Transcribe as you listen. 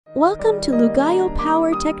Welcome to Liugao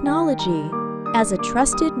Power Technology. As a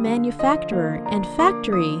trusted manufacturer and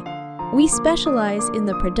factory, we specialize in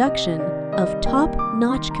the production of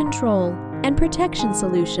top-notch control and protection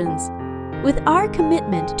solutions. With our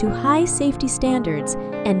commitment to high safety standards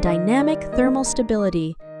and dynamic thermal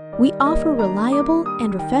stability, we offer reliable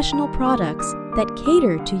and professional products that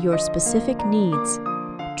cater to your specific needs.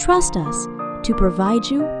 Trust us to provide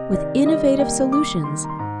you with innovative solutions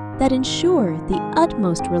that ensure the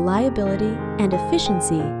utmost reliability and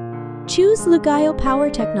efficiency. Choose Liugao Power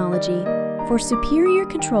Technology for superior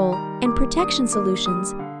control and protection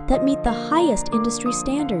solutions that meet the highest industry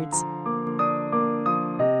standards.